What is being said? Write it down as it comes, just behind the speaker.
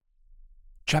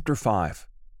Chapter 5.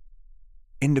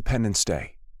 Independence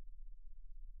Day.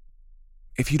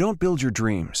 If you don't build your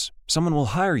dreams, someone will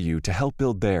hire you to help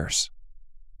build theirs.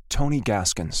 Tony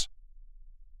Gaskins.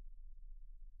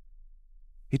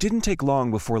 It didn't take long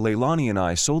before Leilani and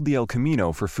I sold the El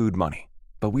Camino for food money,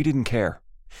 but we didn't care.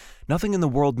 Nothing in the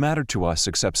world mattered to us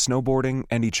except snowboarding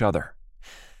and each other.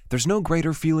 There's no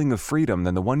greater feeling of freedom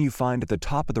than the one you find at the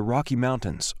top of the Rocky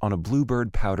Mountains on a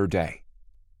bluebird powder day.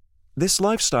 This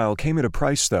lifestyle came at a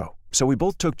price, though, so we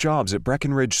both took jobs at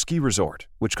Breckenridge Ski Resort,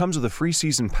 which comes with a free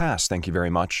season pass, thank you very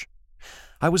much.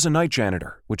 I was a night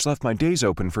janitor, which left my days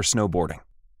open for snowboarding,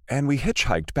 and we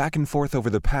hitchhiked back and forth over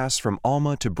the pass from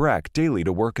Alma to Breck daily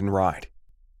to work and ride.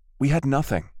 We had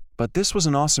nothing, but this was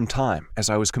an awesome time as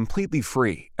I was completely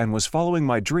free and was following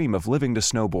my dream of living to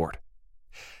snowboard.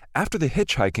 After the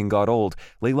hitchhiking got old,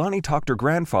 Leilani talked her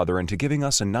grandfather into giving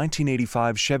us a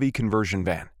 1985 Chevy conversion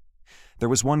van. There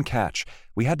was one catch: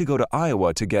 we had to go to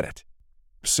Iowa to get it.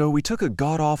 So we took a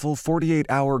god-awful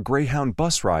 48-hour Greyhound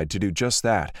bus ride to do just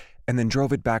that, and then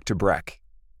drove it back to Breck.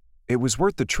 It was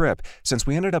worth the trip since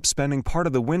we ended up spending part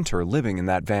of the winter living in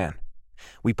that van.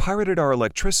 We pirated our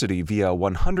electricity via a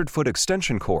 100-foot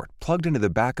extension cord plugged into the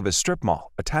back of a strip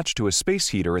mall attached to a space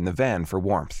heater in the van for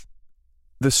warmth.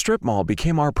 The strip mall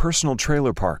became our personal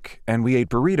trailer park, and we ate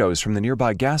burritos from the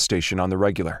nearby gas station on the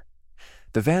regular.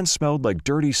 The van smelled like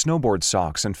dirty snowboard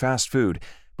socks and fast food,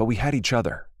 but we had each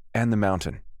other and the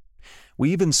mountain.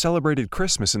 We even celebrated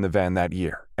Christmas in the van that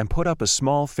year and put up a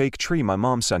small fake tree my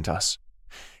mom sent us.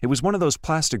 It was one of those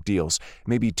plastic deals,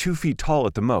 maybe 2 feet tall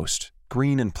at the most,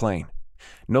 green and plain.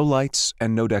 No lights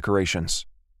and no decorations.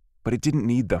 But it didn't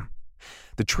need them.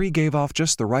 The tree gave off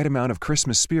just the right amount of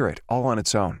Christmas spirit all on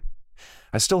its own.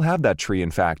 I still have that tree,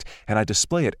 in fact, and I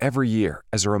display it every year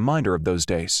as a reminder of those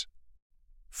days.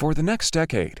 For the next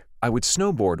decade, I would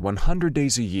snowboard 100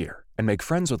 days a year and make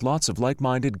friends with lots of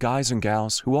like-minded guys and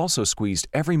gals who also squeezed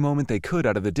every moment they could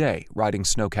out of the day riding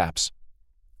snowcaps.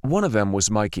 One of them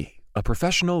was Mikey, a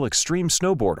professional extreme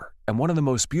snowboarder and one of the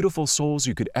most beautiful souls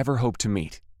you could ever hope to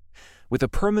meet. With a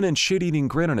permanent shit-eating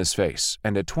grin on his face,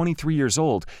 and at 23 years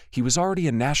old, he was already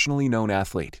a nationally known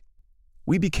athlete.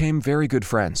 We became very good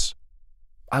friends.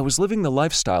 I was living the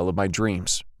lifestyle of my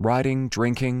dreams, riding,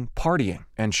 drinking, partying,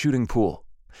 and shooting pool.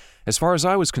 As far as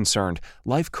I was concerned,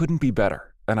 life couldn't be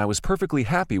better, and I was perfectly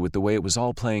happy with the way it was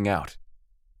all playing out.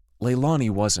 Leilani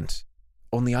wasn't,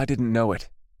 only I didn't know it.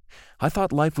 I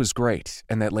thought life was great,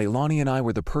 and that Leilani and I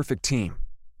were the perfect team.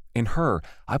 In her,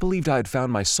 I believed I had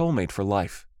found my soulmate for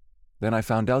life. Then I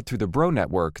found out through the bro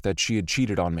network that she had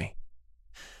cheated on me.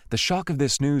 The shock of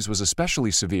this news was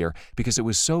especially severe because it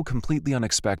was so completely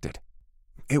unexpected.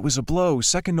 It was a blow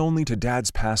second only to Dad's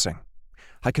passing.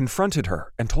 I confronted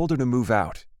her and told her to move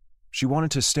out. She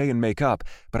wanted to stay and make up,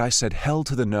 but I said hell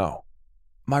to the no.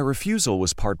 My refusal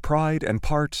was part pride and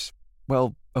part,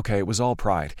 well, okay, it was all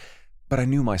pride, but I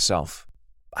knew myself.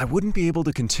 I wouldn't be able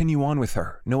to continue on with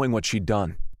her, knowing what she'd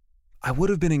done. I would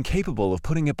have been incapable of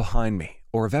putting it behind me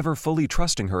or of ever fully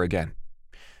trusting her again.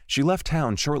 She left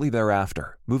town shortly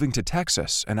thereafter, moving to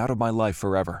Texas and out of my life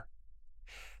forever.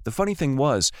 The funny thing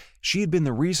was, she had been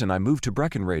the reason I moved to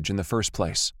Breckenridge in the first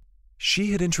place.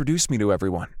 She had introduced me to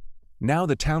everyone. Now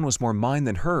the town was more mine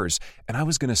than hers, and I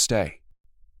was going to stay.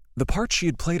 The part she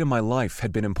had played in my life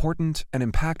had been important and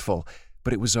impactful,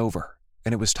 but it was over,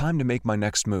 and it was time to make my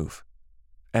next move.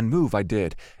 And move I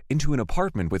did, into an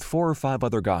apartment with 4 or 5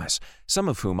 other guys, some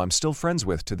of whom I'm still friends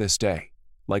with to this day,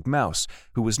 like Mouse,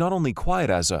 who was not only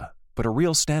quiet but a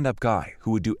real stand-up guy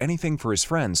who would do anything for his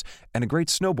friends and a great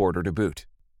snowboarder to boot.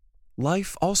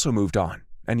 Life also moved on,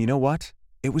 and you know what?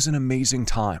 It was an amazing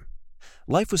time.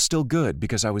 Life was still good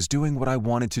because I was doing what I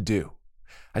wanted to do.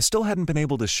 I still hadn't been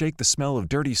able to shake the smell of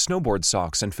dirty snowboard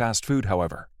socks and fast food,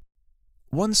 however.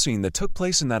 One scene that took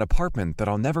place in that apartment that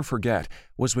I'll never forget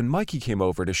was when Mikey came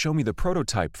over to show me the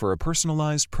prototype for a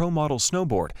personalized pro-model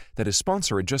snowboard that his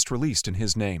sponsor had just released in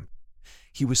his name.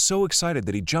 He was so excited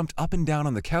that he jumped up and down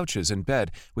on the couches and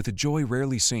bed with a joy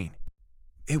rarely seen.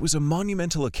 It was a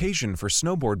monumental occasion for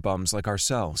snowboard bums like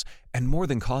ourselves, and more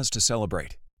than cause to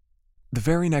celebrate. The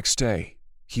very next day,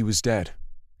 he was dead,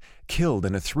 killed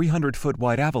in a 300-foot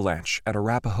wide avalanche at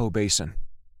Arapahoe Basin.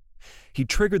 He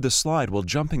triggered the slide while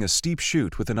jumping a steep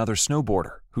chute with another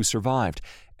snowboarder who survived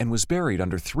and was buried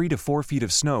under 3 to 4 feet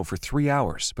of snow for 3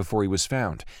 hours before he was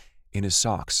found, in his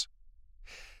socks.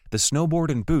 The snowboard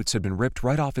and boots had been ripped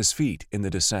right off his feet in the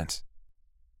descent.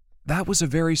 That was a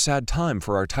very sad time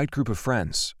for our tight group of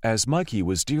friends, as Mikey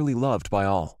was dearly loved by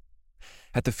all.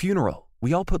 At the funeral,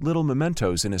 we all put little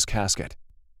mementos in his casket.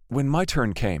 When my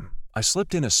turn came, I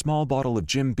slipped in a small bottle of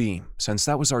Jim Beam, since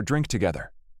that was our drink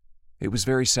together. It was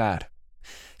very sad,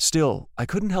 Still, I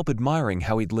couldn't help admiring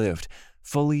how he'd lived,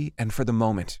 fully and for the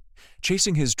moment,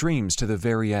 chasing his dreams to the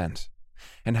very end,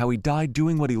 and how he died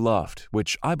doing what he loved,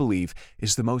 which I believe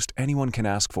is the most anyone can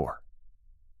ask for.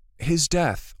 His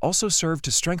death also served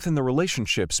to strengthen the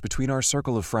relationships between our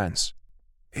circle of friends.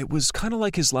 It was kind of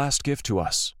like his last gift to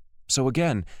us. So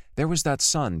again, there was that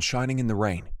sun shining in the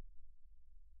rain.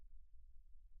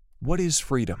 What is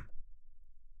freedom?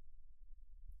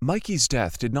 Mikey's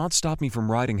death did not stop me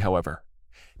from riding, however.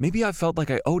 Maybe I felt like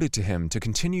I owed it to him to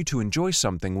continue to enjoy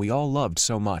something we all loved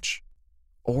so much.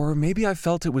 Or maybe I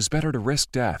felt it was better to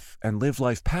risk death and live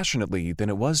life passionately than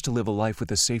it was to live a life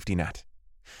with a safety net.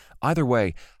 Either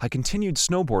way, I continued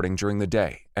snowboarding during the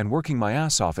day and working my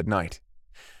ass off at night.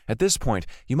 At this point,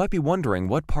 you might be wondering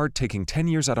what part taking 10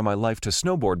 years out of my life to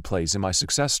snowboard plays in my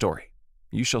success story.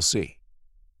 You shall see.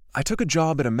 I took a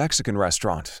job at a Mexican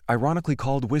restaurant, ironically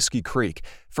called Whiskey Creek,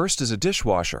 first as a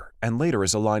dishwasher and later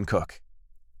as a line cook.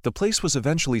 The place was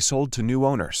eventually sold to new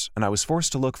owners, and I was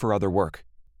forced to look for other work.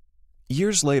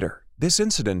 Years later, this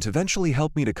incident eventually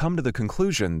helped me to come to the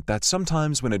conclusion that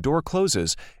sometimes when a door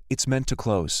closes, it's meant to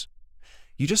close.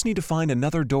 You just need to find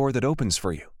another door that opens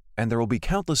for you, and there will be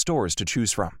countless doors to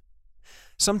choose from.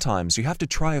 Sometimes you have to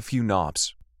try a few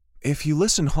knobs. If you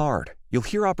listen hard, you'll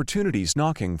hear opportunities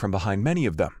knocking from behind many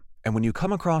of them, and when you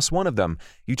come across one of them,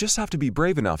 you just have to be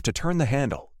brave enough to turn the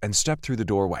handle and step through the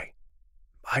doorway.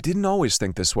 I didn't always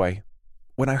think this way.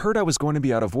 When I heard I was going to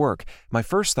be out of work, my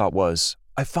first thought was,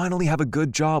 I finally have a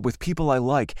good job with people I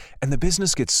like, and the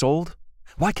business gets sold?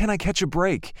 Why can't I catch a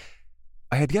break?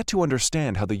 I had yet to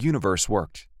understand how the universe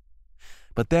worked.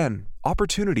 But then,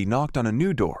 opportunity knocked on a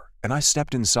new door, and I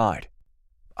stepped inside.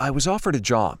 I was offered a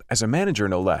job, as a manager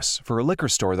no less, for a liquor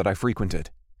store that I frequented.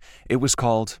 It was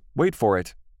called, wait for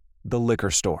it, the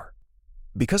liquor store.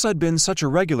 Because I'd been such a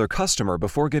regular customer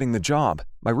before getting the job,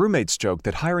 my roommates joked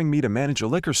that hiring me to manage a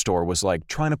liquor store was like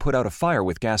trying to put out a fire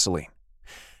with gasoline.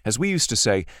 As we used to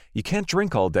say, you can't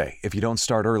drink all day if you don't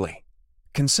start early.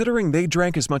 Considering they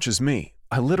drank as much as me,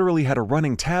 I literally had a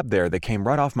running tab there that came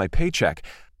right off my paycheck.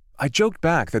 I joked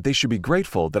back that they should be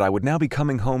grateful that I would now be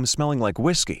coming home smelling like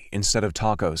whiskey instead of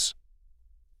tacos.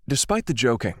 Despite the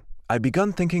joking, I'd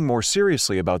begun thinking more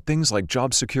seriously about things like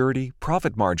job security,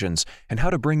 profit margins, and how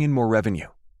to bring in more revenue.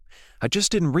 I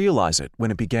just didn't realize it when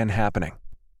it began happening.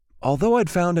 Although I'd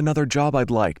found another job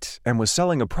I'd liked and was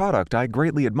selling a product I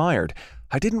greatly admired,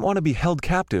 I didn't want to be held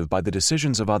captive by the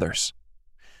decisions of others.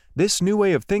 This new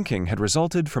way of thinking had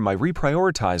resulted from my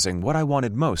reprioritizing what I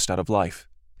wanted most out of life.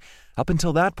 Up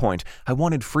until that point, I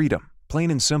wanted freedom,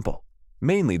 plain and simple,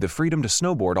 mainly the freedom to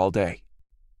snowboard all day.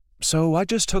 So I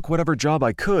just took whatever job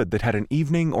I could that had an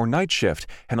evening or night shift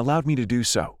and allowed me to do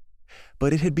so.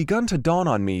 But it had begun to dawn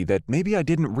on me that maybe I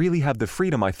didn't really have the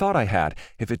freedom I thought I had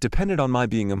if it depended on my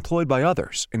being employed by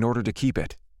others in order to keep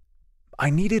it. I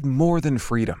needed more than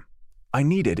freedom. I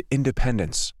needed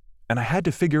independence, and I had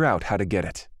to figure out how to get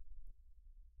it.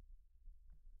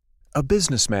 A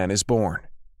businessman is born.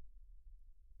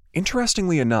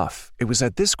 Interestingly enough, it was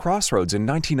at this crossroads in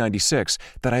 1996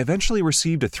 that I eventually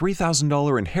received a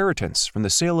 $3,000 inheritance from the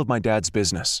sale of my dad's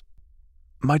business.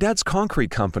 My dad's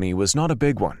concrete company was not a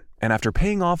big one, and after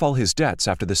paying off all his debts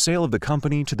after the sale of the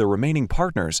company to the remaining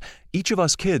partners, each of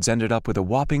us kids ended up with a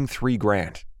whopping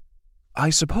 $3,000. I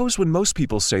suppose when most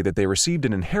people say that they received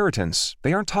an inheritance,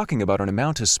 they aren't talking about an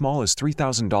amount as small as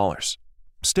 $3,000.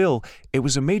 Still, it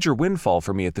was a major windfall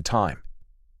for me at the time.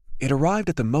 It arrived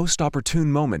at the most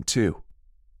opportune moment, too.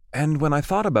 And when I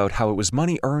thought about how it was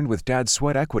money earned with Dad's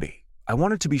sweat equity, I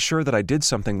wanted to be sure that I did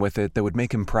something with it that would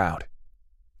make him proud.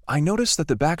 I noticed that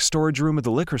the back storage room of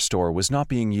the liquor store was not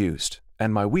being used,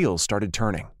 and my wheels started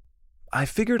turning. I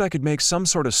figured I could make some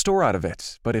sort of store out of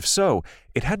it, but if so,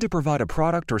 it had to provide a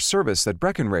product or service that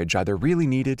Breckenridge either really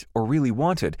needed or really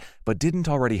wanted, but didn't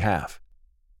already have.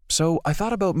 So I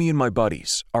thought about me and my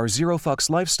buddies, our zero-fucks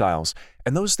lifestyles,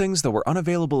 and those things that were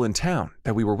unavailable in town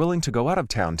that we were willing to go out of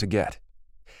town to get.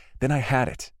 Then I had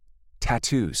it.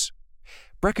 Tattoos.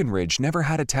 Breckenridge never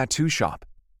had a tattoo shop.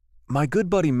 My good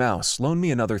buddy Mouse loaned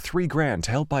me another $3,000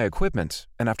 to help buy equipment,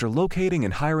 and after locating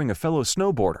and hiring a fellow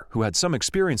snowboarder who had some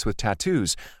experience with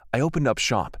tattoos, I opened up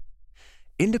shop.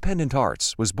 Independent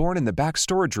Arts was born in the back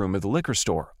storage room of the liquor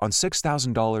store on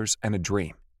 $6,000 and a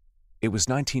dream. It was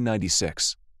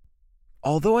 1996.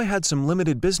 Although I had some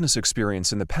limited business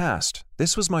experience in the past,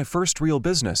 this was my first real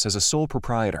business as a sole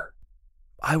proprietor.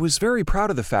 I was very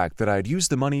proud of the fact that I had used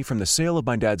the money from the sale of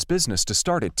my dad's business to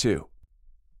start it too.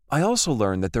 I also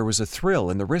learned that there was a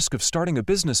thrill in the risk of starting a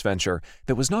business venture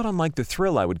that was not unlike the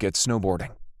thrill I would get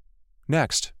snowboarding.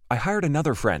 Next, I hired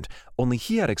another friend, only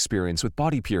he had experience with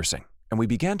body piercing, and we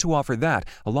began to offer that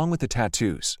along with the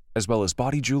tattoos, as well as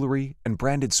body jewelry and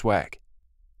branded swag.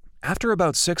 After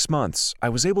about 6 months, I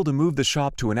was able to move the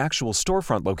shop to an actual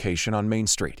storefront location on Main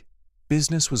Street.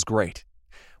 Business was great.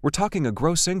 We're talking a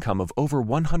gross income of over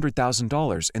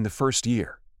 $100,000 in the first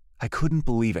year. I couldn't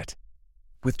believe it.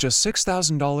 With just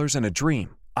 $6,000 and a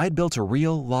dream, I'd built a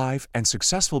real, live, and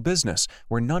successful business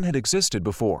where none had existed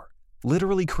before,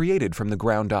 literally created from the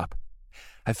ground up.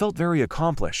 I felt very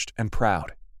accomplished and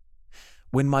proud.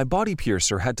 When my body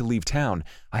piercer had to leave town,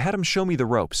 I had him show me the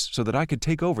ropes so that I could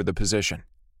take over the position.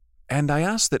 And I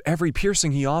asked that every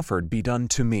piercing he offered be done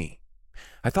to me.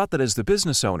 I thought that as the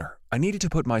business owner, I needed to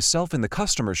put myself in the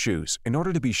customer's shoes in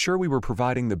order to be sure we were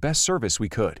providing the best service we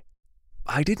could.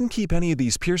 I didn't keep any of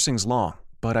these piercings long,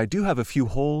 but I do have a few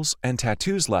holes and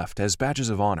tattoos left as badges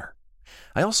of honor.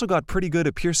 I also got pretty good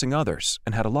at piercing others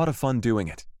and had a lot of fun doing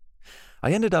it.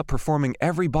 I ended up performing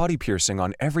every body piercing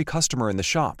on every customer in the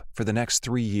shop for the next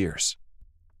 3 years.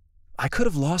 I could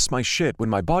have lost my shit when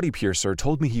my body piercer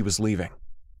told me he was leaving.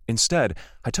 Instead,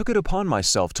 I took it upon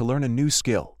myself to learn a new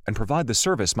skill and provide the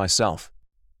service myself.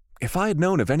 If I had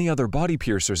known of any other body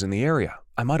piercers in the area,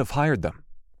 I might have hired them.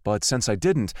 But since I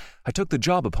didn't, I took the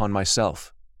job upon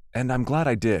myself. And I'm glad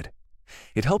I did.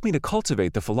 It helped me to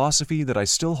cultivate the philosophy that I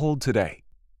still hold today.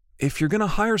 If you're going to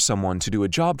hire someone to do a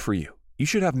job for you, you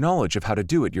should have knowledge of how to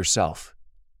do it yourself.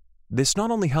 This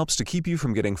not only helps to keep you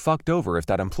from getting fucked over if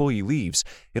that employee leaves,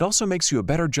 it also makes you a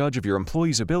better judge of your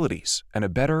employee's abilities and a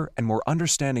better and more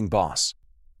understanding boss.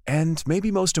 And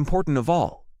maybe most important of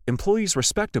all, employees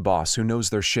respect a boss who knows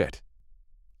their shit.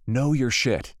 Know your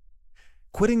shit.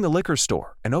 Quitting the liquor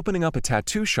store and opening up a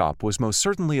tattoo shop was most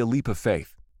certainly a leap of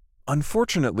faith.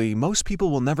 Unfortunately, most people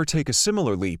will never take a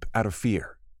similar leap out of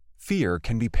fear. Fear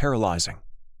can be paralyzing.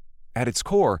 At its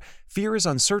core, fear is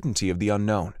uncertainty of the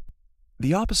unknown.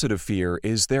 The opposite of fear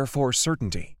is therefore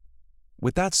certainty.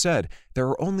 With that said, there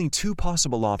are only 2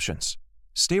 possible options.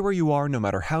 Stay where you are no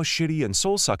matter how shitty and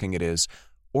soul-sucking it is,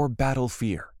 or battle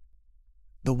fear.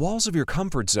 The walls of your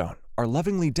comfort zone are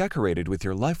lovingly decorated with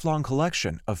your lifelong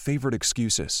collection of favorite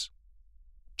excuses.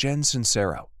 Jen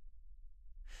Sincero.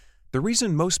 The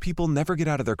reason most people never get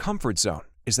out of their comfort zone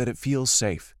is that it feels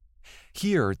safe.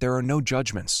 Here, there are no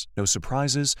judgments, no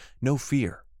surprises, no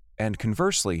fear, and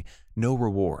conversely, no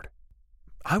reward.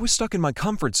 I was stuck in my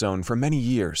comfort zone for many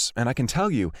years, and I can tell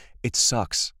you, it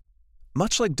sucks.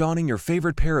 Much like donning your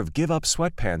favorite pair of give-up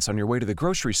sweatpants on your way to the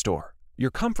grocery store, your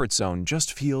comfort zone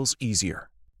just feels easier.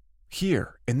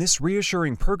 Here, in this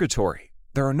reassuring purgatory,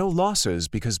 there are no losses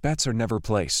because bets are never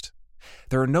placed.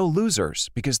 There are no losers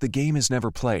because the game is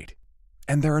never played.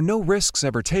 And there are no risks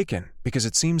ever taken because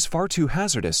it seems far too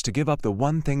hazardous to give up the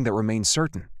one thing that remains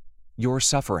certain: your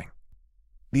suffering.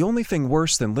 The only thing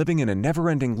worse than living in a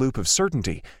never-ending loop of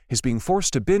certainty is being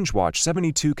forced to binge-watch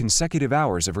 72 consecutive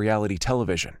hours of reality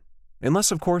television.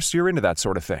 Unless, of course, you're into that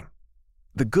sort of thing.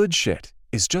 The good shit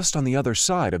is just on the other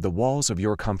side of the walls of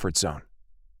your comfort zone.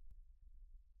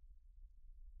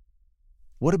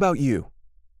 What about you?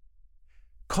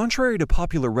 Contrary to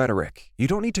popular rhetoric, you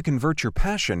don't need to convert your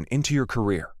passion into your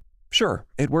career. Sure,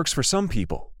 it works for some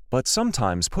people, but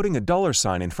sometimes putting a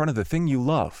 $sign in front of the thing you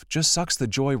love just sucks the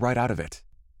joy right out of it.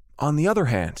 On the other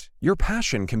hand, your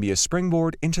passion can be a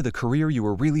springboard into the career you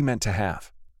were really meant to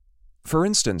have. For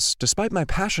instance, despite my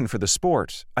passion for the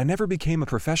sport, I never became a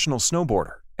professional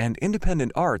snowboarder, and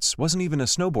Independent Arts wasn't even a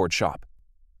snowboard shop.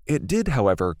 It did,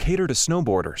 however, cater to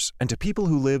snowboarders and to people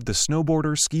who lived the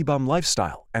snowboarder ski bum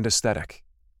lifestyle and aesthetic.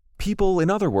 People, in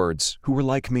other words, who were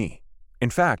like me. In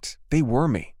fact, they were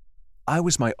me. I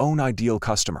was my own ideal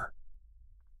customer.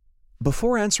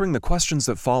 Before answering the questions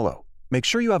that follow, make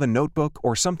sure you have a notebook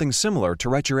or something similar to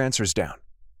write your answers down.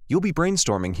 You'll be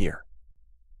brainstorming here.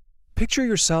 Picture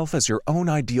yourself as your own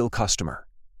ideal customer.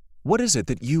 What is it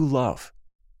that you love?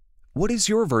 What is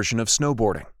your version of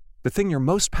snowboarding, the thing you're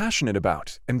most passionate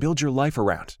about, and build your life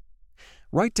around?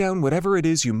 Write down whatever it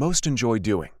is you most enjoy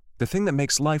doing, the thing that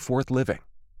makes life worth living.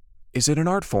 Is it an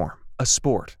art form, a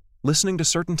sport, listening to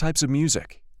certain types of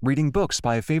music, reading books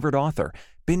by a favorite author,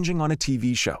 binging on a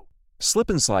TV show, slip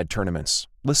and slide tournaments,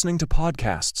 listening to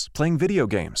podcasts, playing video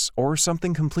games, or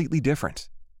something completely different?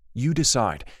 You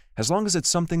decide, as long as it's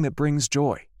something that brings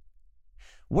joy.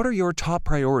 What are your top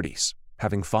priorities?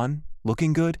 Having fun?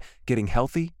 Looking good? Getting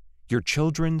healthy? Your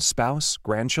children, spouse,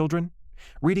 grandchildren?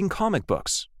 Reading comic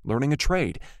books? Learning a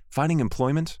trade? Finding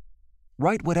employment?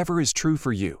 Write whatever is true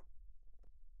for you.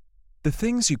 The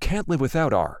things you can't live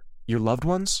without are your loved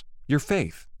ones, your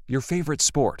faith, your favorite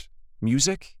sport,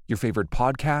 music, your favorite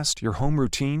podcast, your home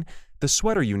routine, the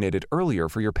sweater you knitted earlier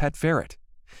for your pet ferret.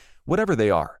 Whatever they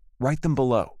are, write them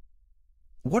below.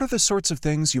 What are the sorts of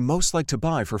things you most like to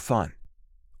buy for fun?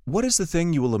 What is the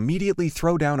thing you will immediately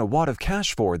throw down a wad of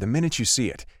cash for the minute you see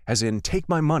it, as in take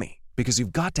my money, because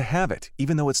you've got to have it,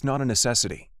 even though it's not a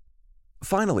necessity?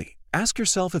 Finally, ask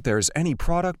yourself if there is any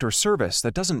product or service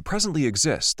that doesn't presently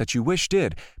exist that you wish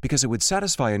did because it would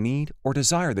satisfy a need or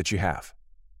desire that you have.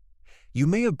 You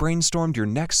may have brainstormed your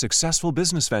next successful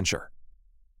business venture.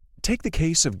 Take the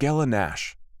case of Gela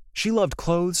Nash. She loved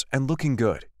clothes and looking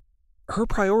good. Her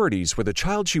priorities were the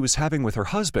child she was having with her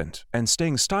husband and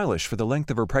staying stylish for the length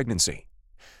of her pregnancy.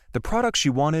 The product she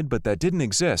wanted but that didn't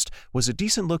exist was a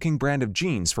decent-looking brand of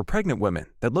jeans for pregnant women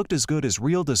that looked as good as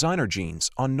real designer jeans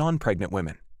on non-pregnant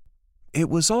women. It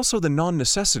was also the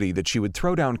non-necessity that she would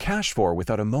throw down cash for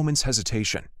without a moment's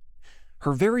hesitation.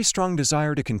 Her very strong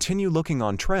desire to continue looking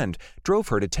on trend drove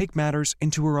her to take matters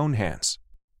into her own hands.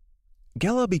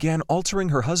 Gela began altering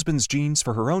her husband's jeans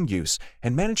for her own use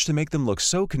and managed to make them look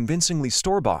so convincingly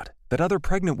store-bought that other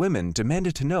pregnant women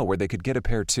demanded to know where they could get a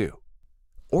pair too.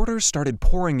 Orders started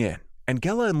pouring in, and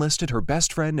Gela enlisted her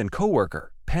best friend and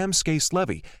co-worker, Pam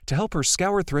Skase-Levy, to help her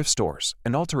scour thrift stores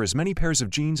and alter as many pairs of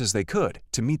jeans as they could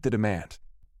to meet the demand.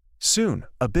 Soon,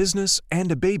 a business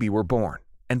and a baby were born,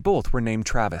 and both were named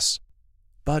Travis.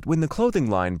 But when the clothing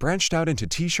line branched out into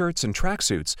t-shirts and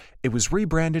tracksuits, it was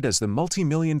rebranded as the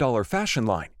multi-million-dollar fashion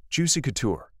line, Juicy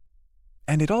Couture.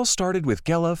 And it all started with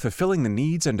Gela fulfilling the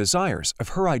needs and desires of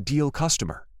her ideal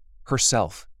customer,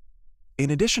 herself.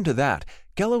 In addition to that,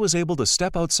 Gela was able to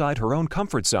step outside her own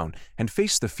comfort zone and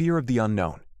face the fear of the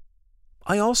unknown.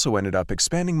 I also ended up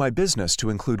expanding my business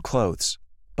to include clothes.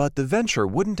 But the venture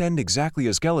wouldn't end exactly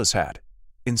as Gela's had.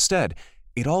 Instead,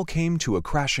 it all came to a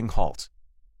crashing halt.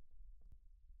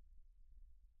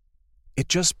 It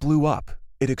just blew up.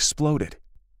 It exploded.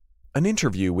 An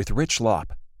interview with Rich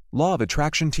Lopp, law of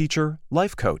attraction teacher,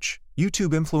 life coach, YouTube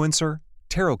influencer,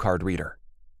 tarot card reader.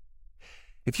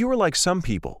 If you were like some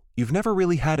people, you've never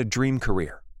really had a dream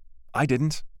career. I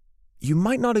didn't. You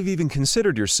might not have even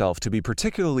considered yourself to be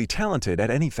particularly talented at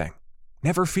anything.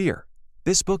 Never fear.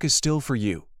 This book is still for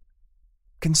you.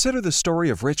 Consider the story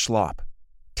of Rich Lopp.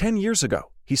 10 years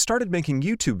ago, he started making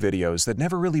YouTube videos that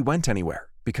never really went anywhere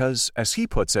because, as he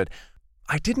puts it,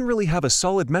 I didn't really have a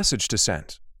solid message to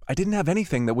send. I didn't have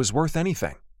anything that was worth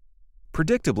anything.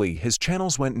 Predictably, his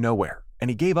channels went nowhere, and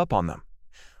he gave up on them.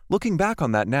 Looking back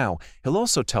on that now, he'll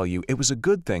also tell you it was a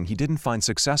good thing he didn't find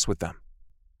success with them.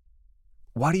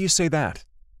 Why do you say that?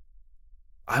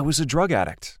 I was a drug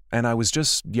addict, and I was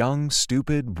just young,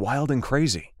 stupid, wild, and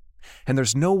crazy. And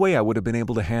there's no way I would have been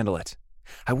able to handle it.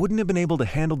 I wouldn't have been able to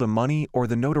handle the money or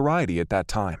the notoriety at that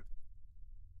time.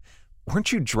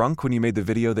 Weren't you drunk when you made the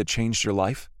video that changed your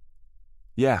life?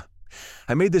 Yeah,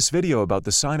 I made this video about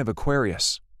the sign of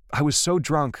Aquarius. I was so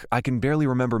drunk I can barely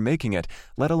remember making it,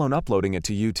 let alone uploading it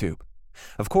to YouTube.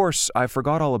 Of course, I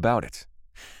forgot all about it.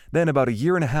 Then about a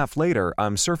year and a half later,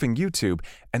 I'm surfing YouTube,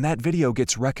 and that video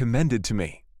gets recommended to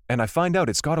me, and I find out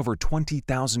it's got over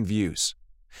 20,000 views.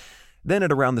 Then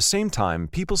at around the same time,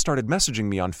 people started messaging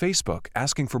me on Facebook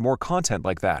asking for more content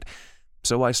like that,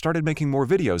 so I started making more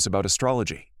videos about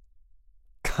astrology.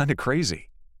 Kinda crazy,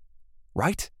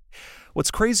 right? What's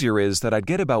crazier is that I'd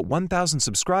get about 1,000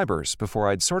 subscribers before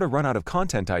I'd sort of run out of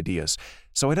content ideas,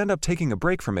 so I'd end up taking a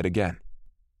break from it again.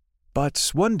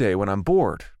 But one day when I'm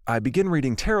bored, I begin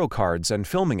reading tarot cards and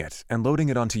filming it and loading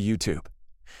it onto YouTube.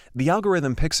 The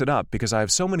algorithm picks it up because I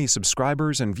have so many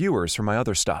subscribers and viewers from my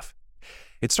other stuff.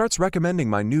 It starts recommending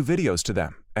my new videos to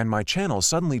them, and my channel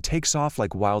suddenly takes off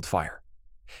like wildfire.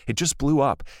 It just blew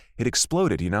up. It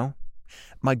exploded, you know?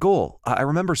 My goal, I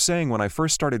remember saying when I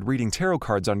first started reading tarot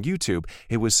cards on YouTube,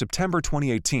 it was September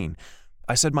 2018,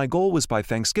 I said my goal was by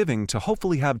Thanksgiving to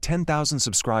hopefully have 10,000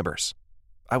 subscribers.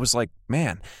 I was like,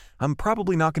 man, I'm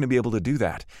probably not going to be able to do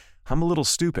that. I'm a little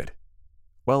stupid.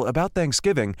 Well, about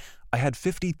Thanksgiving, I had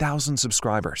 50,000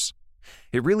 subscribers.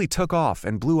 It really took off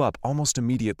and blew up almost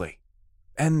immediately.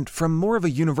 And from more of a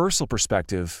universal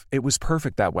perspective, it was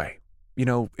perfect that way. You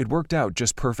know, it worked out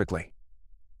just perfectly.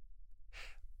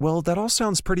 Well, that all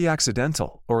sounds pretty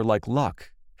accidental, or like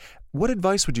luck. What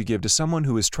advice would you give to someone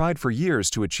who has tried for years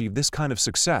to achieve this kind of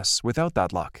success without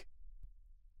that luck?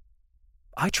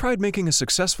 I tried making a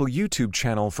successful YouTube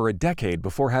channel for a decade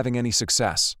before having any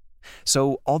success.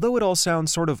 So, although it all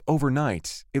sounds sort of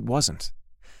overnight, it wasn't.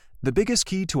 The biggest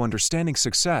key to understanding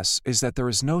success is that there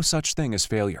is no such thing as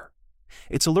failure.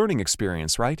 It's a learning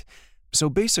experience, right? So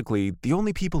basically, the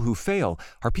only people who fail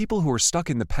are people who are stuck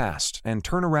in the past and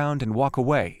turn around and walk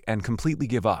away and completely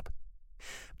give up.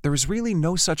 There is really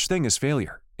no such thing as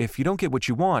failure. If you don't get what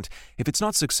you want, if it's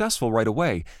not successful right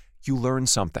away, you learn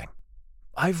something.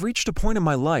 I've reached a point in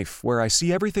my life where I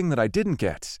see everything that I didn't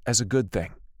get as a good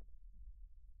thing.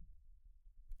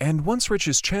 And once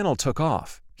Rich's channel took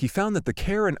off, he found that the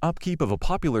care and upkeep of a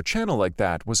popular channel like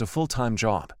that was a full-time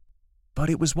job. But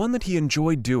it was one that he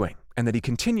enjoyed doing and that he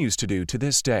continues to do to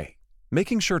this day,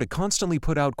 making sure to constantly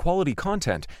put out quality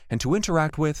content and to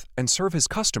interact with and serve his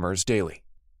customers daily.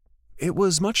 It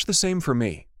was much the same for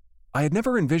me. I had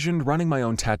never envisioned running my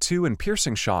own tattoo and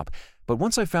piercing shop, but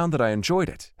once I found that I enjoyed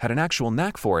it, had an actual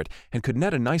knack for it, and could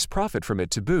net a nice profit from it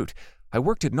to boot, I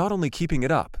worked at not only keeping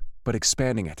it up, but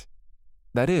expanding it.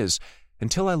 That is,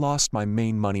 until I lost my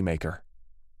main moneymaker.